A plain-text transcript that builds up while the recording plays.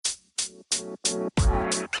How's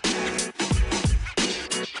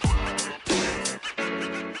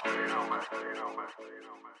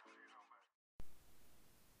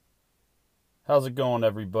it going,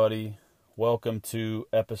 everybody? Welcome to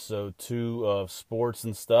episode 2 of Sports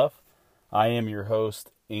and Stuff. I am your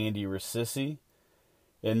host, Andy Rassisi.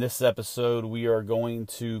 In this episode, we are going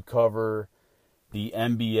to cover the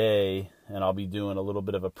NBA, and I'll be doing a little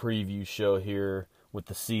bit of a preview show here with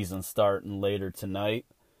the season starting later tonight.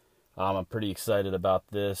 I'm pretty excited about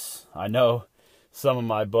this. I know some of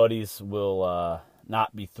my buddies will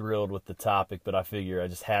not be thrilled with the topic, but I figure I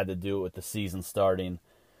just had to do it with the season starting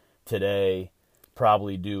today.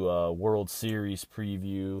 Probably do a World Series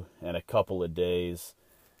preview in a couple of days.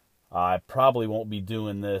 I probably won't be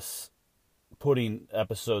doing this, putting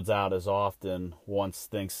episodes out as often once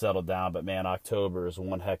things settle down, but man, October is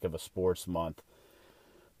one heck of a sports month.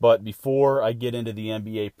 But before I get into the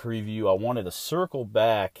NBA preview, I wanted to circle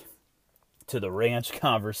back to the ranch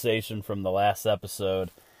conversation from the last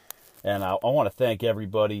episode, and I want to thank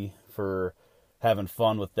everybody for having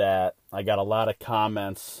fun with that. I got a lot of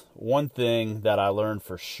comments. One thing that I learned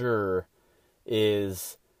for sure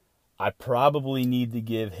is I probably need to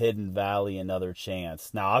give Hidden Valley another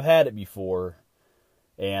chance. Now, I've had it before,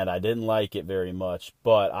 and I didn't like it very much,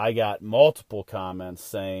 but I got multiple comments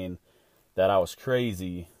saying that I was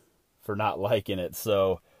crazy for not liking it.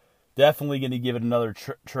 So, definitely going to give it another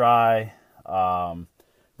try.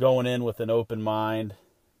 Going in with an open mind,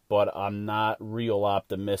 but I'm not real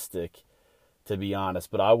optimistic, to be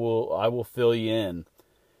honest, but I will fill you in.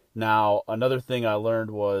 Now, another thing I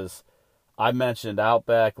learned was I mentioned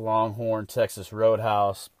Outback, Longhorn, Texas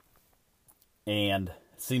Roadhouse, and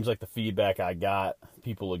it seems like the feedback I got,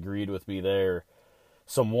 people agreed with me there.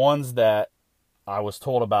 Some ones that I was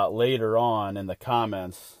told about later on in the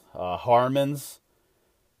comments, Harmon's,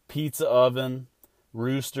 Pizza Oven,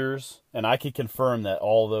 Roosters, and I can confirm that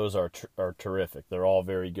all those are terrific. They're all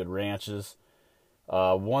very good ranches.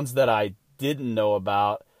 Ones that I didn't know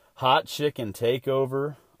about, Hot Chicken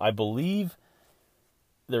Takeover. I believe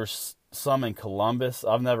there's some in Columbus.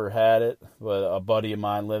 I've never had it, but a buddy of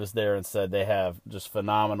mine lives there and said they have just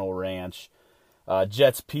phenomenal ranch.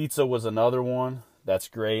 Jets Pizza was another one. That's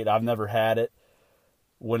great. I've never had it.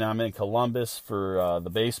 When I'm in Columbus for the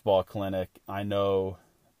baseball clinic, I know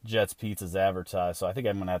Jets Pizza's advertised, so I think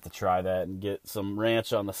I'm going to have to try that and get some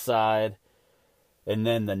ranch on the side. And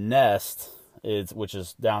then the Nest, which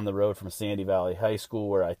is down the road from Sandy Valley High School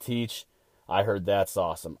where I teach. I heard that's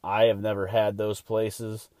awesome. I have never had those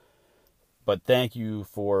places, but thank you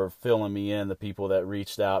for filling me in, the people that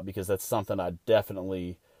reached out, because that's something I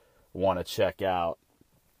definitely want to check out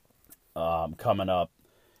coming up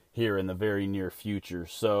here in the very near future.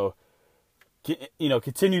 So,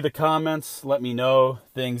 continue the comments. Let me know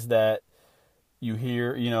things that you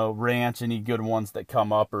hear, ranch, any good ones that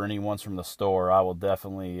come up or any ones from the store. I will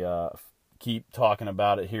definitely keep talking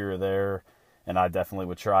about it here or there, and I definitely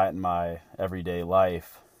would try it in my everyday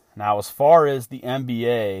life. Now, as far as the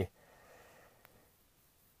NBA,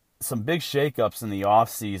 some big shakeups in the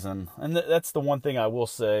offseason, and that's the one thing I will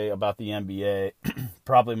say about the NBA,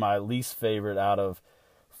 probably my least favorite out of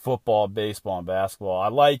football, baseball, and basketball. I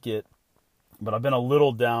like it, but I've been a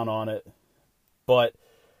little down on it. But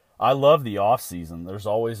I love the offseason. There's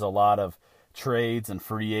always a lot of trades and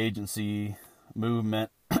free agency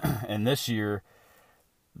movement. And this year,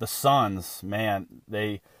 the Suns, man,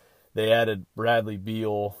 they added Bradley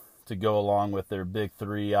Beal to go along with their big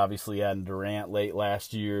three. Obviously, adding Durant late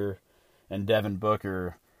last year and Devin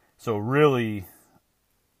Booker. So really,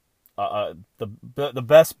 the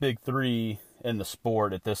best big three in the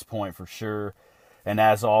sport at this point for sure. And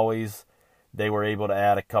as always, they were able to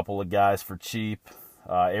add a couple of guys for cheap.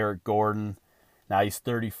 Eric Gordon, now he's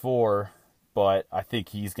 34, but I think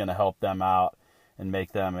he's going to help them out and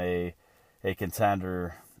make them a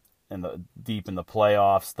contender deep in the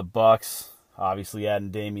playoffs. The Bucks, obviously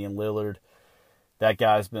adding Damian Lillard. That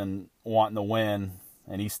guy's been wanting to win,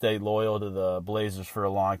 and he stayed loyal to the Blazers for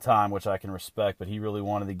a long time, which I can respect, but he really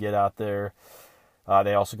wanted to get out there.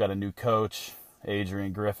 They also got a new coach,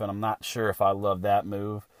 Adrian Griffin. I'm not sure if I love that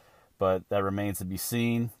move, but that remains to be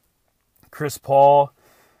seen. Chris Paul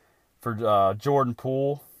for Jordan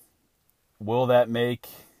Poole. Will that make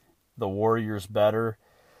the Warriors better?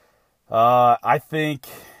 I think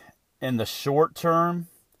in the short term,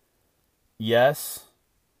 yes,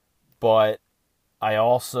 but I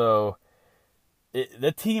also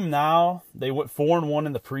the team now, they went 4-1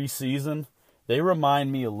 in the preseason. They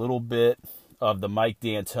remind me a little bit of the Mike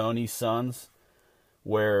D'Antoni Suns,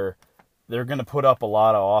 where they're going to put up a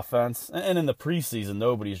lot of offense. And in the preseason,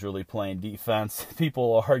 nobody's really playing defense.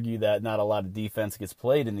 People argue that not a lot of defense gets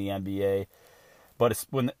played in the NBA. But it's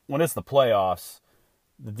when it's the playoffs,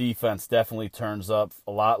 the defense definitely turns up.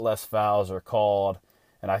 A lot less fouls are called.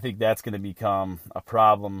 And I think that's going to become a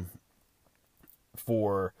problem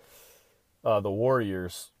for the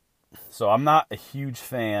Warriors. So I'm not a huge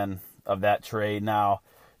fan of that trade. Now,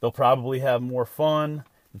 they'll probably have more fun.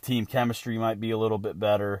 The team chemistry might be a little bit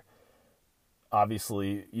better.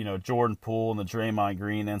 Obviously, Jordan Poole and the Draymond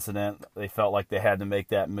Green incident, they felt like they had to make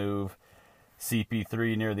that move.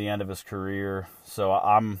 CP3 near the end of his career. So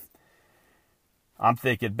I'm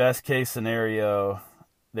thinking best case scenario,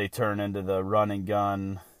 they turn into the run and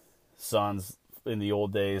gun Suns in the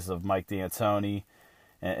old days of Mike D'Antoni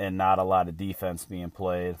and not a lot of defense being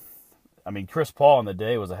played. I mean, Chris Paul in the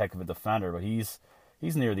day was a heck of a defender, but he's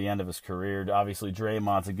near the end of his career. Obviously,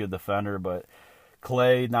 Draymond's a good defender, but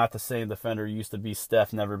Klay, not the same defender he used to be.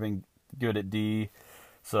 Steph, never been good at D.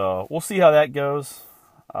 So we'll see how that goes.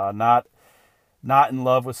 Not in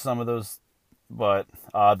love with some of those, but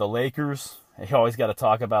the Lakers, you always got to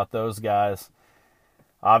talk about those guys.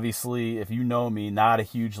 Obviously, if you know me, not a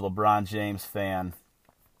huge LeBron James fan,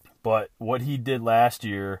 but what he did last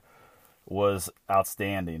year was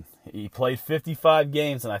outstanding. He played 55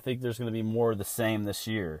 games, and I think there's going to be more of the same this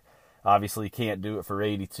year. Obviously, he can't do it for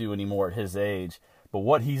 82 anymore at his age, but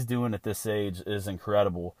what he's doing at this age is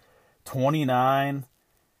incredible. 29,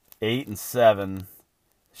 8, and 7,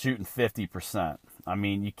 shooting 50%. I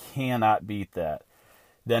mean, you cannot beat that.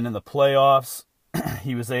 Then in the playoffs,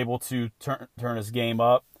 he was able to turn his game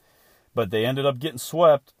up, but they ended up getting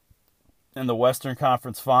swept in the Western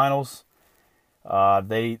Conference Finals.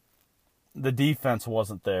 The defense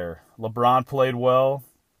wasn't there. LeBron played well.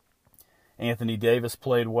 Anthony Davis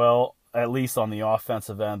played well, at least on the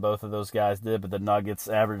offensive end. Both of those guys did, but the Nuggets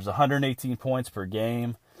averaged 118 points per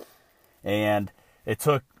game. And it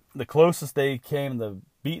took the closest they came to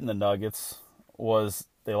beating the Nuggets was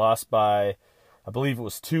they lost by, I believe it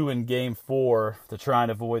was 2 in Game 4 to try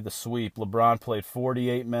and avoid the sweep. LeBron played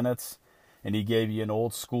 48 minutes, and he gave you an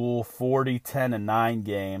old school 40, 10, and 9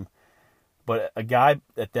 game. But a guy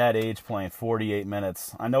at that age playing 48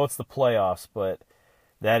 minutes, I know it's the playoffs, but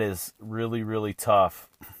that is really, really tough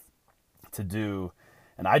to do.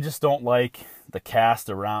 And I just don't like the cast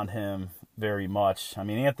around him very much. I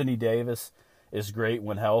mean, Anthony Davis is great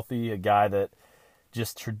when healthy, a guy that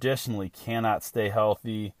just traditionally cannot stay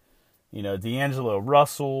healthy. D'Angelo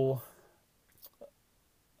Russell,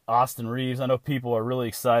 Austin Reeves, I know people are really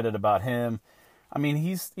excited about him. I mean,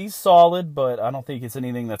 he's solid, but I don't think it's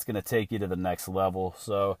anything that's going to take you to the next level.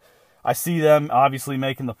 So I see them obviously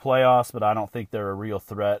making the playoffs, but I don't think they're a real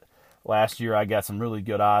threat. Last year I got some really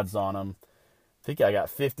good odds on them. I think I got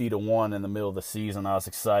 50-1 in the middle of the season. I was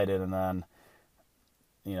excited, and then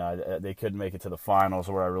they couldn't make it to the finals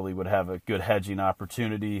where I really would have a good hedging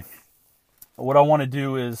opportunity. What I want to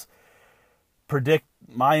do is predict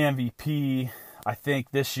my MVP. I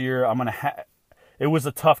think this year I'm going to it was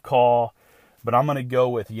a tough call, but I'm going to go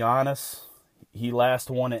with Giannis. He last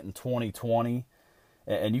won it in 2020,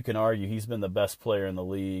 and you can argue he's been the best player in the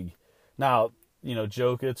league. Now,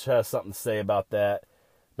 Jokic has something to say about that,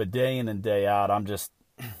 but day in and day out,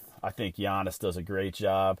 I think Giannis does a great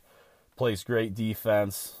job. Plays great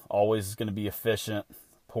defense, always is going to be efficient,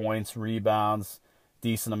 points, rebounds,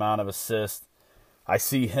 decent amount of assists. I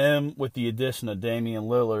see him with the addition of Damian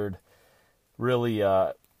Lillard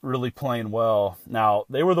really playing well. Now,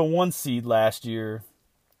 they were the 1 seed last year,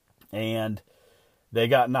 and they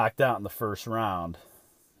got knocked out in the first round.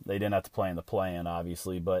 They didn't have to play in the play-in,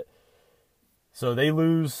 obviously, but so they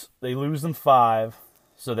lose in 5,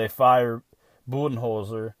 so they fire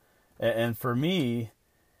Budenholzer, and for me,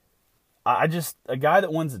 a guy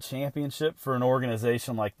that wins a championship for an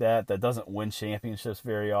organization like that doesn't win championships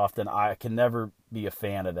very often, I can never be a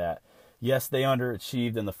fan of that. Yes, they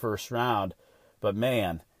underachieved in the first round, but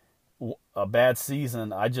man, a bad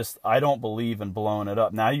season, I don't believe in blowing it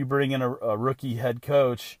up. Now you bring in a rookie head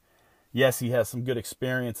coach. Yes, he has some good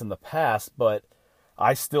experience in the past, but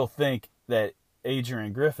I still think that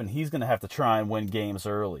Adrian Griffin, he's going to have to try and win games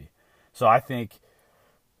early. So I think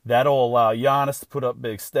that'll allow Giannis to put up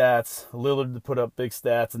big stats, Lillard to put up big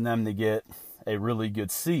stats, and them to get a really good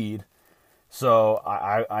seed. So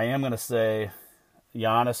I am going to say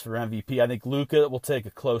Giannis for MVP. I think Luka will take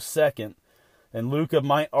a close second, and Luka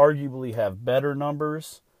might arguably have better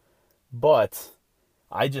numbers, but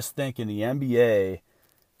I just think in the NBA,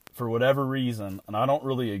 for whatever reason, and I don't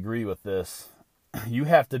really agree with this, you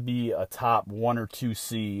have to be a top 1 or 2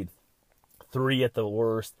 seed, 3 at the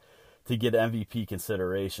worst, to get MVP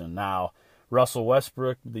consideration. Now, Russell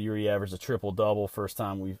Westbrook, the year he averaged a triple-double, first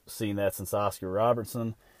time we've seen that since Oscar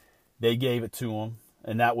Robertson, they gave it to him,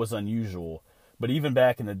 and that was unusual. But even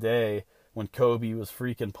back in the day, when Kobe was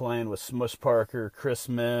freaking playing with Smush Parker, Chris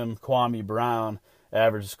Mim, Kwame Brown,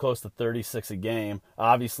 averages close to 36 a game,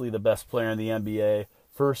 obviously the best player in the NBA,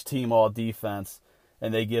 first team all defense,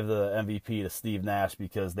 and they give the MVP to Steve Nash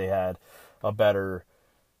because they had a better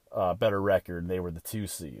record. They were the 2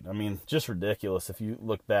 seed. I mean, just ridiculous if you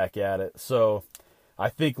look back at it. So I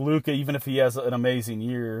think Luka, even if he has an amazing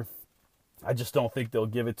year, I just don't think they'll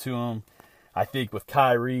give it to him. I think with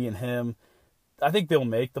Kyrie and him, I think they'll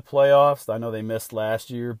make the playoffs. I know they missed last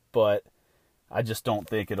year, but I just don't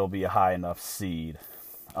think it'll be a high enough seed.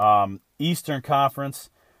 Eastern Conference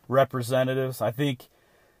representatives, I think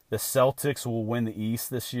the Celtics will win the East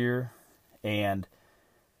this year, and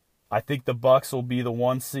I think the Bucks will be the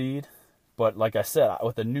 1 seed. But like I said,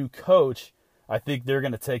 with a new coach, I think they're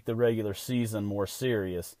going to take the regular season more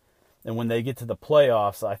serious. And when they get to the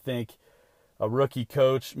playoffs, I think a rookie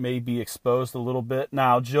coach may be exposed a little bit.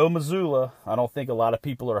 Now, Joe Mazzulla, I don't think a lot of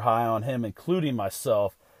people are high on him, including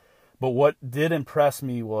myself. But what did impress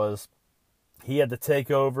me was he had to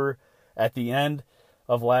take over at the end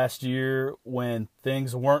of last year when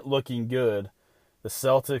things weren't looking good. The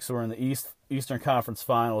Celtics were in the Eastern Conference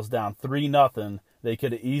Finals down 3-0. They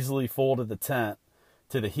could have easily folded the tent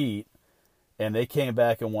to the Heat, and they came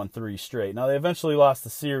back and won 3 straight. Now, they eventually lost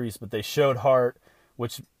the series, but they showed heart,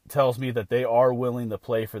 which tells me that they are willing to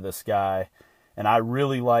play for this guy, and I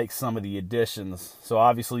really like some of the additions. So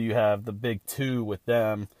obviously you have the big 2 with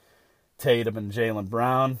them, Tatum and Jaylen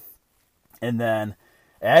Brown, and then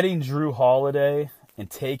adding Drew Holiday and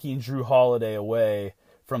taking Drew Holiday away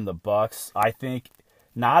from the Bucks, I think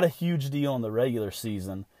not a huge deal in the regular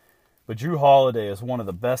season, but Drew Holiday is one of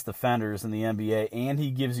the best defenders in the NBA, and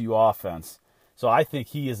he gives you offense. So I think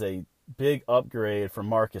he is a big upgrade from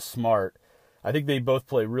Marcus Smart. I think they both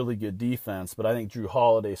play really good defense, but I think Drew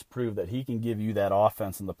Holiday's proved that he can give you that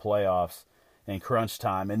offense in the playoffs in crunch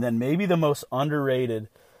time. And then maybe the most underrated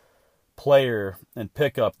player and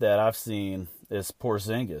pickup that I've seen is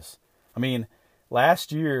Porzingis. I mean,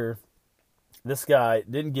 last year, this guy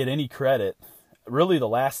didn't get any credit. Really, the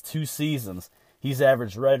last 2 seasons, he's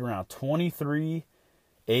averaged right around 23,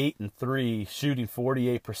 8, and 3, shooting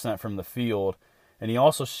 48% from the field. And he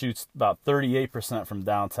also shoots about 38% from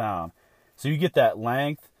downtown. So you get that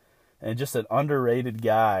length and just an underrated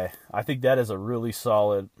guy. I think that is a really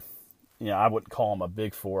solid, I wouldn't call him a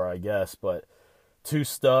big 4, I guess, but 2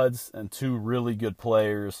 studs and 2 really good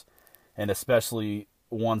players, and especially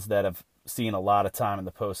ones that have seen a lot of time in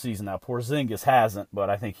the postseason. Now, Porzingis hasn't, but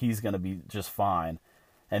I think he's going to be just fine.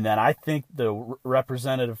 And then I think the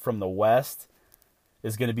representative from the West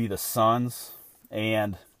is going to be the Suns.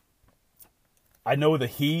 And I know the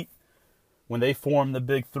Heat, when they formed the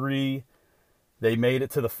Big 3, they made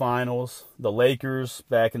it to the finals. The Lakers,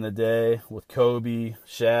 back in the day, with Kobe,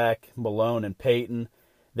 Shaq, Malone, and Peyton,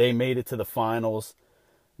 they made it to the finals.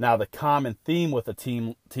 Now, the common theme with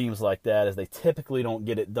teams like that is they typically don't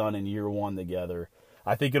get it done in year 1 together.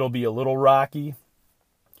 I think it'll be a little rocky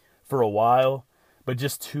for a while, but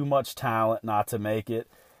just too much talent not to make it.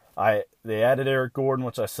 They added Eric Gordon,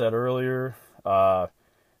 which I said earlier.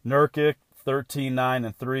 Nurkic, 13, 9,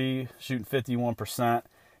 and 3, shooting 51%.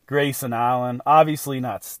 Grayson Allen, obviously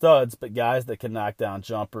not studs, but guys that can knock down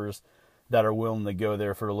jumpers that are willing to go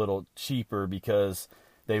there for a little cheaper because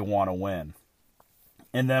they want to win.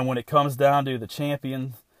 And then when it comes down to the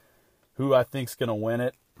champion, who I think is going to win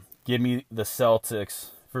it, give me the Celtics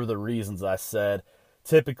for the reasons I said.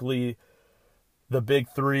 Typically, the Big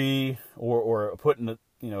 3 or putting a,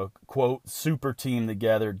 quote, super team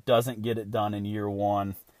together doesn't get it done in year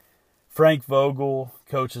 1. Frank Vogel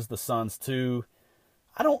coaches the Suns too.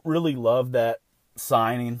 I don't really love that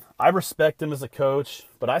signing. I respect him as a coach,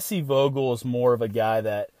 but I see Vogel as more of a guy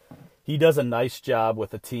that he does a nice job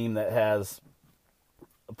with a team that has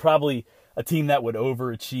probably a team that would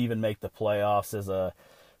overachieve and make the playoffs as a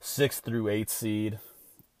 6 through 8 seed.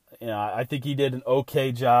 I think he did an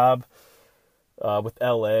okay job with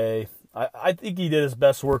LA. I think he did his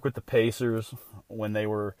best work with the Pacers when they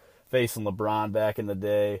were facing LeBron back in the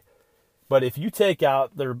day. But if you take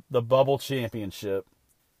out the bubble championship,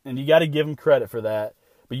 and you got to give him credit for that,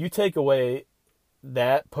 but you take away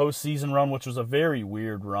that postseason run, which was a very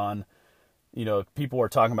weird run. People are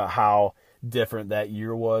talking about how different that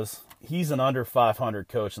year was. He's an under 500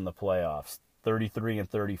 coach in the playoffs, 33 and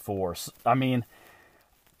 34. I mean,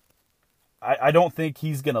 I don't think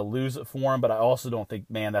he's going to lose it for him, but I also don't think,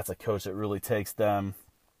 that's a coach that really takes them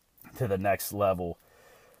to the next level.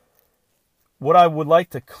 What I would like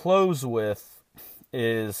to close with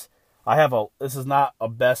is this is not a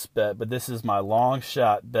best bet, but this is my long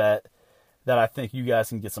shot bet that I think you guys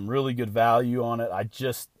can get some really good value on it. I've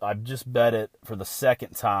just bet it for the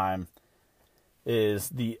second time. Is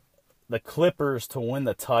the Clippers to win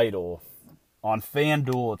the title on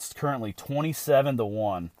FanDuel. It's currently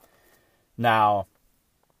 27-1. Now,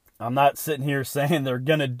 I'm not sitting here saying they're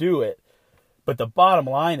gonna do it, but the bottom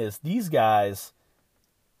line is these guys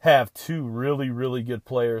have two really, really good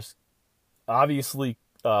players. Obviously,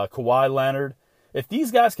 Kawhi Leonard. If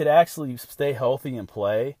these guys could actually stay healthy and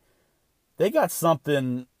play, they got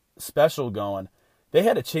something special going. They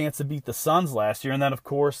had a chance to beat the Suns last year, and then, of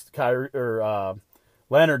course,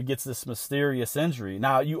 Leonard gets this mysterious injury.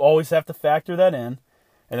 Now, you always have to factor that in,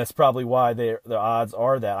 and that's probably why the odds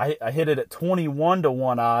are that. I hit it at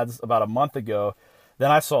 21-1 odds about a month ago.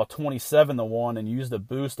 Then I saw 27-1 and used a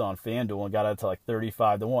boost on FanDuel and got it to like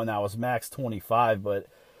 35-1. Now, it was max 25, but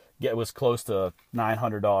it was close to a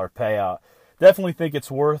 $900 payout. Definitely think it's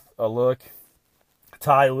worth a look.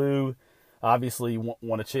 Ty Lue obviously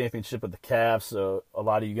won a championship with the Cavs, so a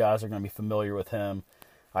lot of you guys are going to be familiar with him.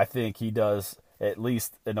 I think he does at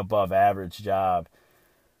least an above-average job.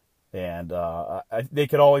 And they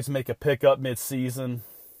could always make a pickup mid-season.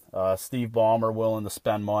 Steve Ballmer willing to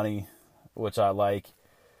spend money, which I like.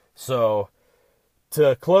 So,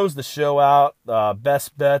 to close the show out,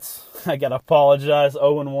 best bets, I got to apologize,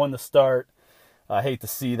 0-1 to start. I hate to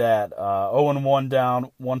see that. 0-1 down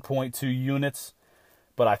 1.2 units.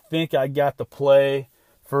 But I think I got the play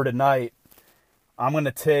for tonight. I'm going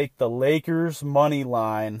to take the Lakers money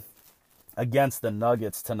line against the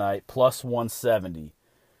Nuggets tonight, plus 170.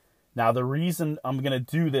 Now, the reason I'm going to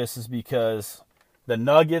do this is because the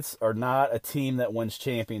Nuggets are not a team that wins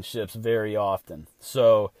championships very often.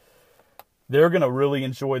 So, they're going to really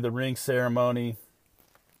enjoy the ring ceremony,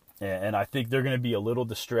 and I think they're going to be a little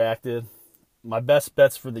distracted. My best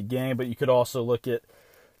bet's for the game, but you could also look at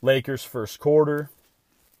Lakers first quarter,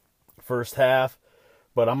 first half,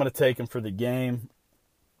 but I'm going to take them for the game.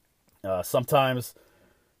 Sometimes,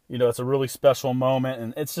 it's a really special moment,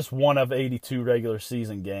 and it's just one of 82 regular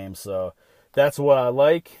season games, so that's what I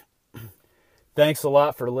like. Thanks a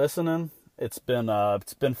lot for listening. It's been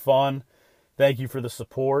fun. Thank you for the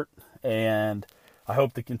support, and I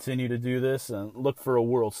hope to continue to do this and look for a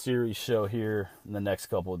World Series show here in the next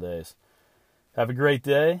couple of days. Have a great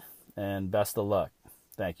day, and best of luck.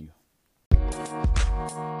 Thank you.